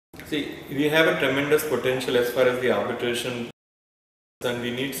See, we have a tremendous potential as far as the arbitration, and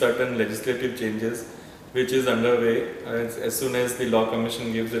we need certain legislative changes which is underway. As soon as the Law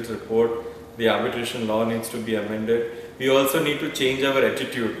Commission gives its report, the arbitration law needs to be amended. We also need to change our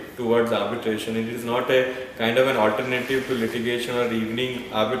attitude towards arbitration. It is not a kind of an alternative to litigation or evening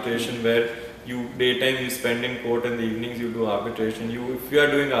arbitration where daytime you spend in court and the evenings you do arbitration. If you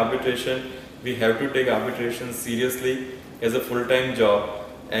are doing arbitration, we have to take arbitration seriously as a full-time job,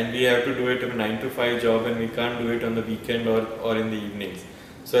 and we have to do it in a 9 to 5 job, and we can't do it on the weekend or in the evenings.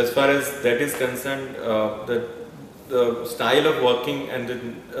 So as far as that is concerned, the style of working and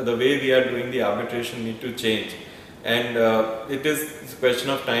the way we are doing the arbitration need to change, and it's a question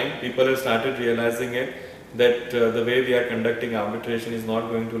of time. People have started realizing it, that the way we are conducting arbitration is not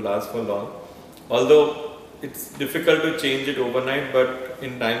going to last for long. Although it's difficult to change it overnight, but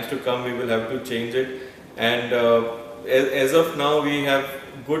in times to come we will have to change it, and as of now we have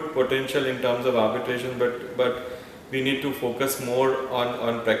good potential in terms of arbitration, but we need to focus more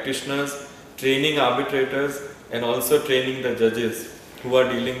on practitioners, training arbitrators, and also training the judges who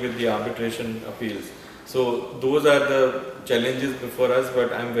are dealing with the arbitration appeals. So those are the challenges before us,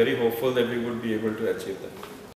 but I am very hopeful that we would be able to achieve them.